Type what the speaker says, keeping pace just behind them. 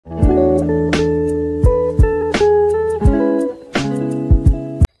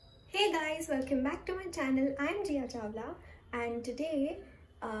Chawla, and today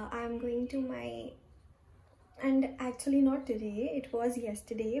I'm going to my, and actually not today, it was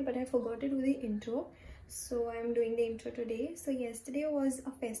yesterday, but I forgot to do the intro, so I'm doing the intro today. So yesterday was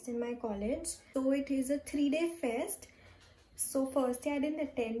a fest in my college, so it is a 3-day fest. So first day I didn't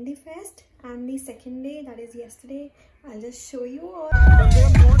attend the fest, and the second day, that is yesterday, I'll just show you all.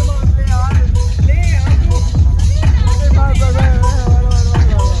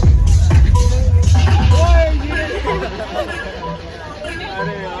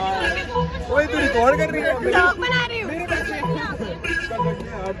 तू record कर रही है? Vlog बना रही हूँ। मैं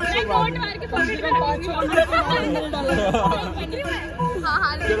coat मार के पॉकेट में हाँ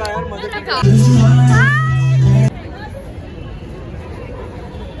हाँ चला यार मजे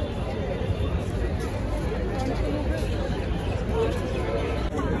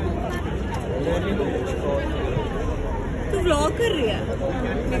तू व्लॉग कर रही है?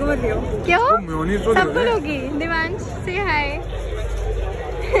 देखो मत लियो। क्यों? सब बोलोगी। दिवांश से हाय।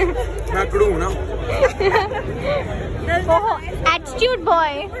 मैं कड़ू हूँ ना। Attitude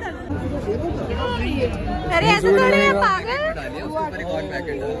boy. अरे ऐसा थोड़ी है पागल।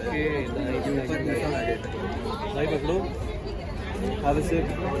 भाई पकड़ो। हाथ से।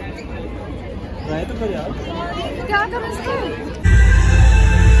 ट्राई तो कर यार। क्या करूँ इसको?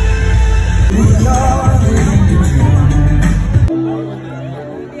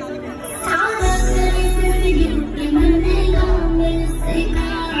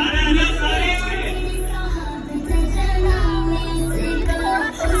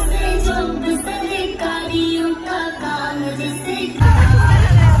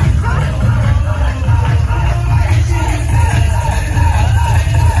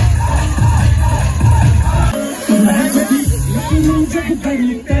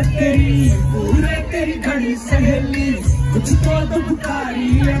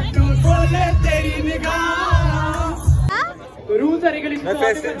 मैं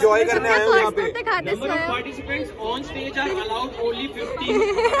फेस्ट एंजॉय करने आया हूँ यहाँ पे। Number of participants on stage are allowed only 15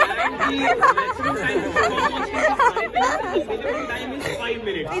 and the maximum time to perform on stage is 5 minutes. The minimum time is 5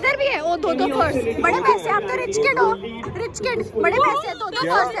 minutes. इधर भी है वो दो पर्स, बड़े पैसे। आप तो रिच किड हो, रिच किड, बड़े पैसे, दो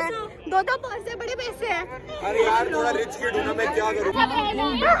पर्स है, दो पर्स है, बड़े पैसे हैं। अरे यार थोड़ा रिच किड हूँ ना, मैं क्या करूँ?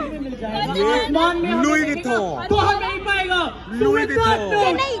 लुई विथॉन तो हम नहीं पाएगा। लुई विथॉन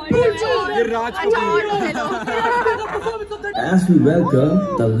नहीं गुच्ची, ये Raj Kapoor. As we welcome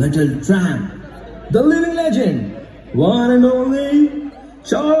the little tramp, the living legend, one and only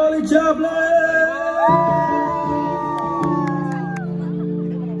Jia Chawla.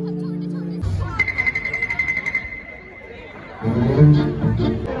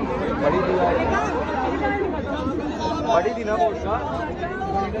 बड़ी थी ना वो उसका।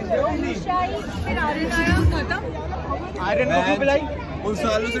 आयरन कॉफी पिलाई उन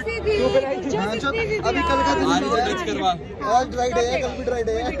सालों से क्यों पिलाई? अभी कल का आज से टच करवा। आज ड्राई डे है, कल भी ड्राई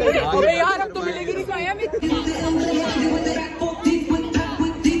डे है। अरे यार अब तो मिलेगी नहीं खाया मैं।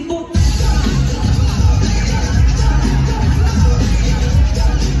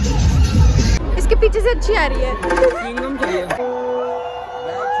 इसके पीछे से अच्छी आ रही है। किंगडम चाहिए।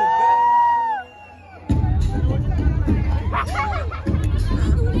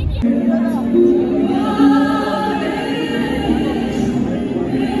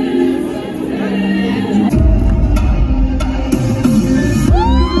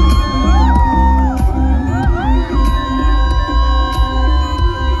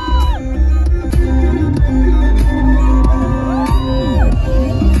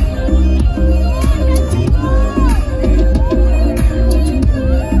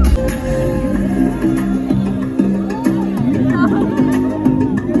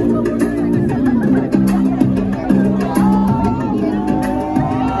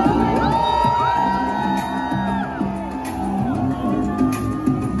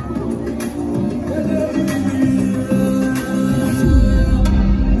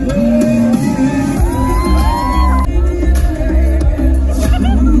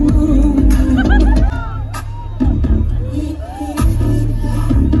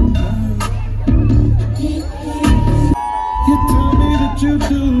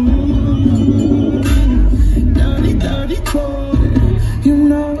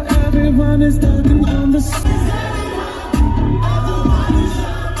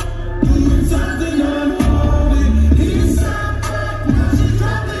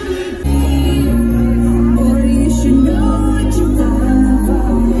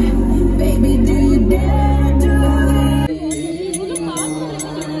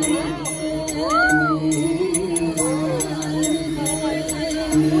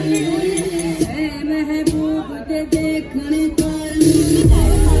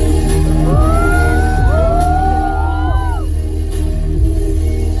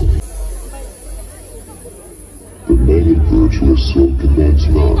 that's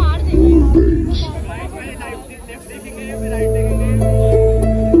not your base.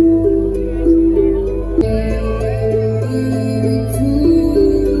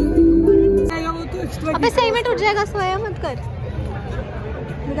 अबे सही में टूट जाएगा, सोया मत कर।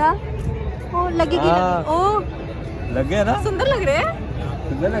 ओ लगेगी ओ लग गया ना? सुंदर लग रहे हैं,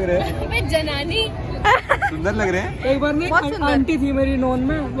 सुंदर लग रहे हैं। जनानी सुंदर लग रहे हैं। एक बार ना आंटी थी मेरी नॉन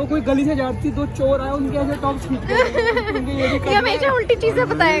में, वो कोई गली से जाती थी, 2 चोर आए, उनके ऐसे टॉप खींच के ये हमेशा उल्टी चीजें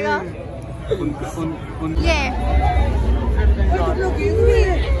बताएगा। ये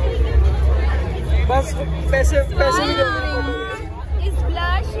बस पैसे पैसे भी is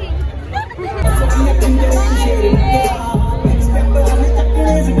blushing.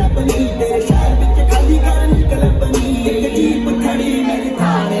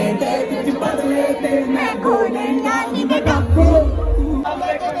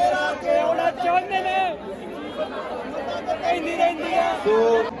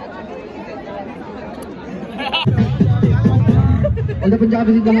 All the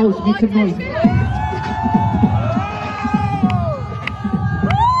Punjabis in the house, make some noise.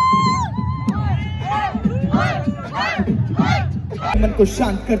 मन को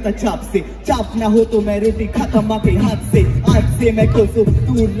शांत करता चाप से, चाप ना हो तो मैं रोटी खाता माँ के हाथ से। आज से मैं कोसों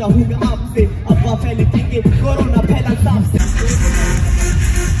दूर रहूंगा आपसे, अफवाह फैलती के कोरोना फैला सांप से।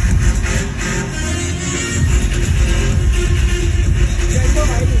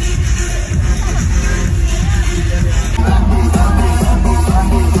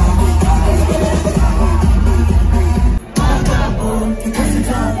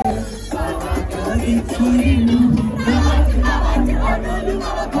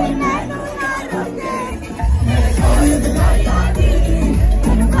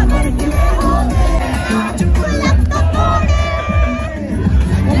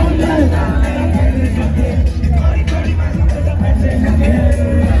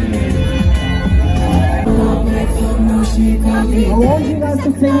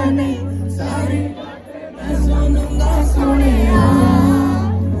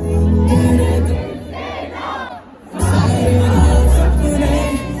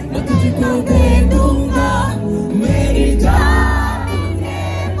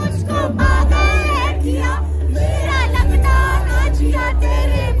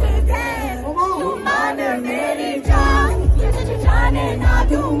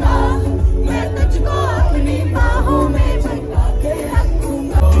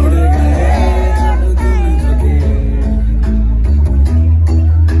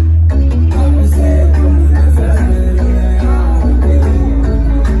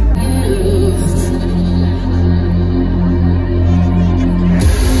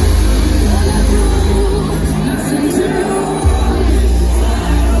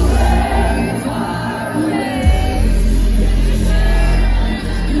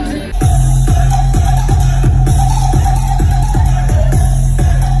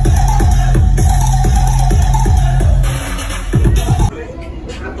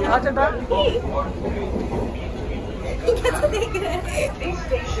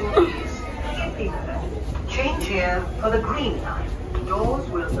 Change here for the green line. Doors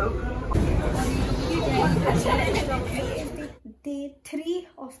will open. Day 3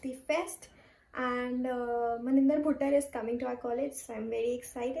 of the fest, and Maninder Buttar is coming to our college, so I'm very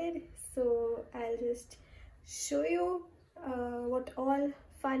excited. So I'll just show you what all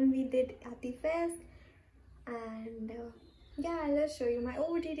fun we did at the fest, and yeah, I'll just show you my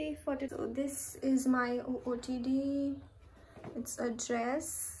OOTD for today. So this is my OOTD. It's a dress.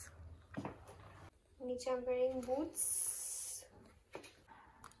 Niche I'm wearing boots.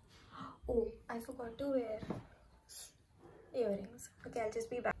 Oh, I forgot to wear earrings. Okay, I'll just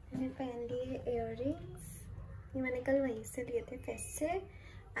be back. मैंने पहन लिए earrings. ये मैंने कल वहीं से लिए थे फेस्ट से,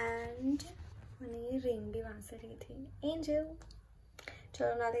 and मैंने ये रिंग भी वहाँ से ली थी. Angel.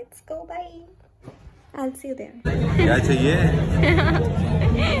 चलो now let's go. Bye. I'll see you there. क्या चाहिए?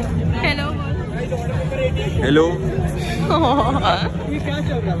 Hello. हेलो। ये क्या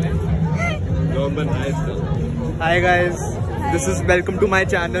चल रहा है? Hi guys, this is welcome to my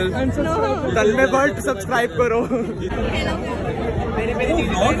channel. कल में बट सब्सक्राइब करो।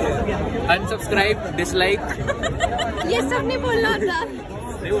 Unsubscribe, dislike. ये सब नहीं बोलना था.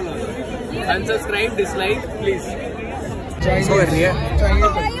 Unsubscribe, dislike, please. सो कर रही है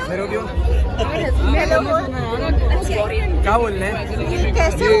मेरे को क्या बोलने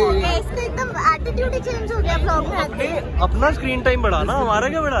कैसे हो गया? इसका एकदम एटीट्यूड ही चेंज हो गया ब्लॉग में आके. अपना स्क्रीन टाइम बढ़ाना, हमारा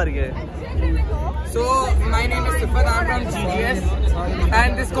क्या बढ़ा रही है? So my name is Siffat. I'm from GGS, and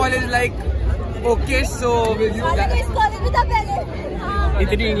this college is like okay so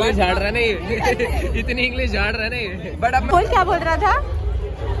इतनी इंग्लिश झाड़ रहा नहीं इतनी इंग्लिश झाड़ रहा नहीं बट अब बोल क्या बोल रहा था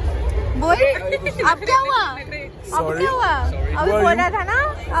बोल अब क्या हुआ अब क्या हुआ अभी बोल रहा था ना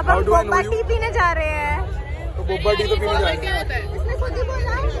अब हम बोबा टी पीने जा रहे हैं तो बोबा टी तो पीने जा रहे हैं इसने खुद ही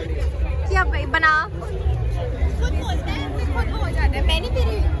बोला क्या बना खुद बोलते हैं फिर खुद हो जाता है मैं नहीं पी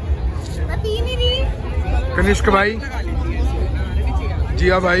रही मैं पी नहीं रही कनिष्क भाई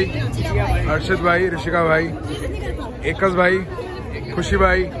जिया भाई हर्षित भाई ऋषिका भाई एकस भाई खुशी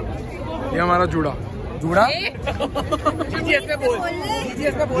भाई ये हमारा जूड़ा जूड़ा जीजीएस पे बोल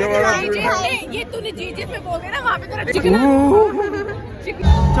ये तूने जीजीएस पे बोल दिया ना वहाँ पे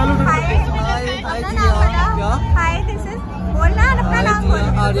चलो हाय दिस इज बोलना अपना नाम बोल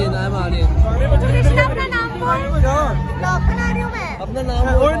आर्यन नाम आर्यन कृष्णा अपना नाम बोल ब्लॉग बना रही हूँ मैं अपना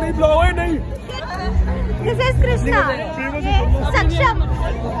नाम ओए नहीं ब्लॉग ओए नहीं दिस इज कृष्णा ये सक्षम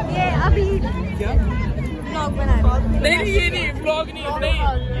ये अभी ब्लॉग बना रही नहीं ये नहीं ब्लॉग नहीं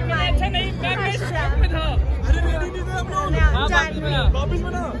अच्छा नहीं मैं शॉप में था अरे रेडी नहीं थे हम लोग वापस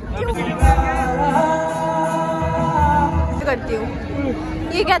बना करती हूँ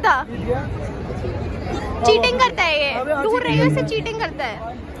ये क्या था चीटिंग करता है ये दूर रही से चीटिंग करता है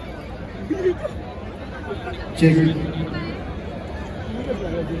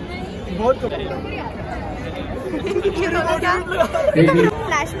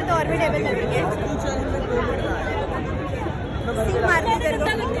फ्लैश में तो और भी लेवल लगेंगे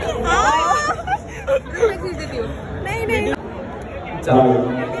नहीं नहीं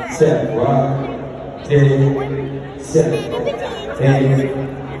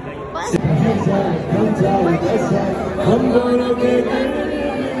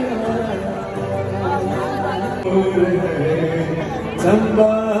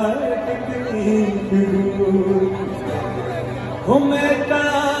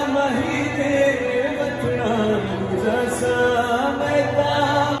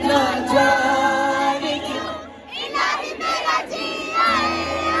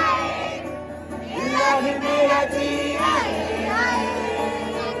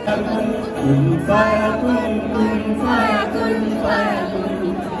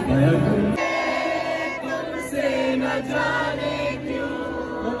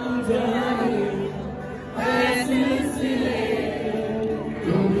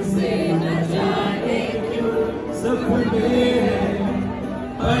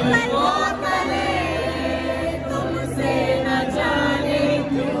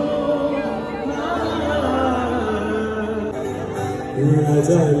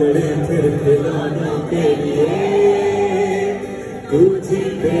लड़े फिर खिलाने के लिए तुझी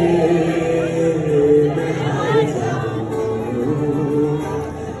पे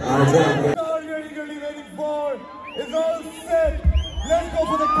आजा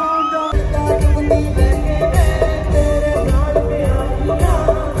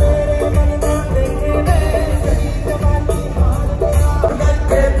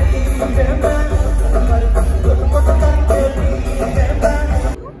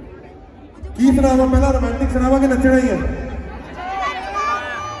की सुनावा पहला रोमांटिक सुनावा के नचना ही है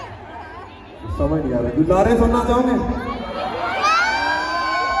समझ नहीं आ रहा दुलारे सुनना चाहोगे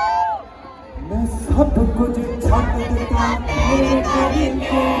मैं सब कुछ छाट देता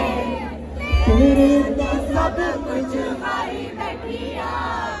तेरे सब कुछ भाई बैठिया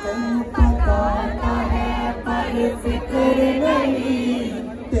पता है पर फिक्र नहीं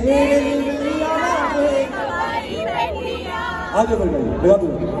तेरे भाई बैठिया आगे बढ़ गई लगा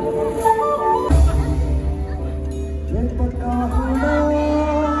दो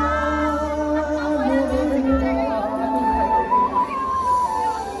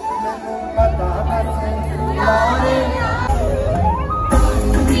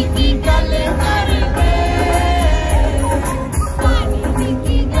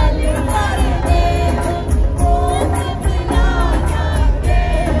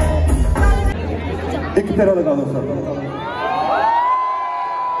एक तेरा लगा दो सर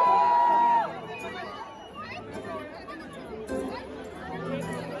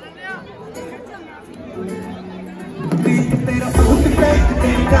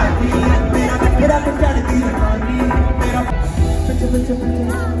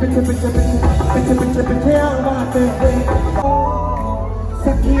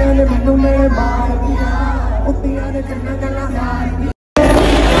सखिया ने मनु मेरे मार दिया उतिया ने चन्ना गला मार दिया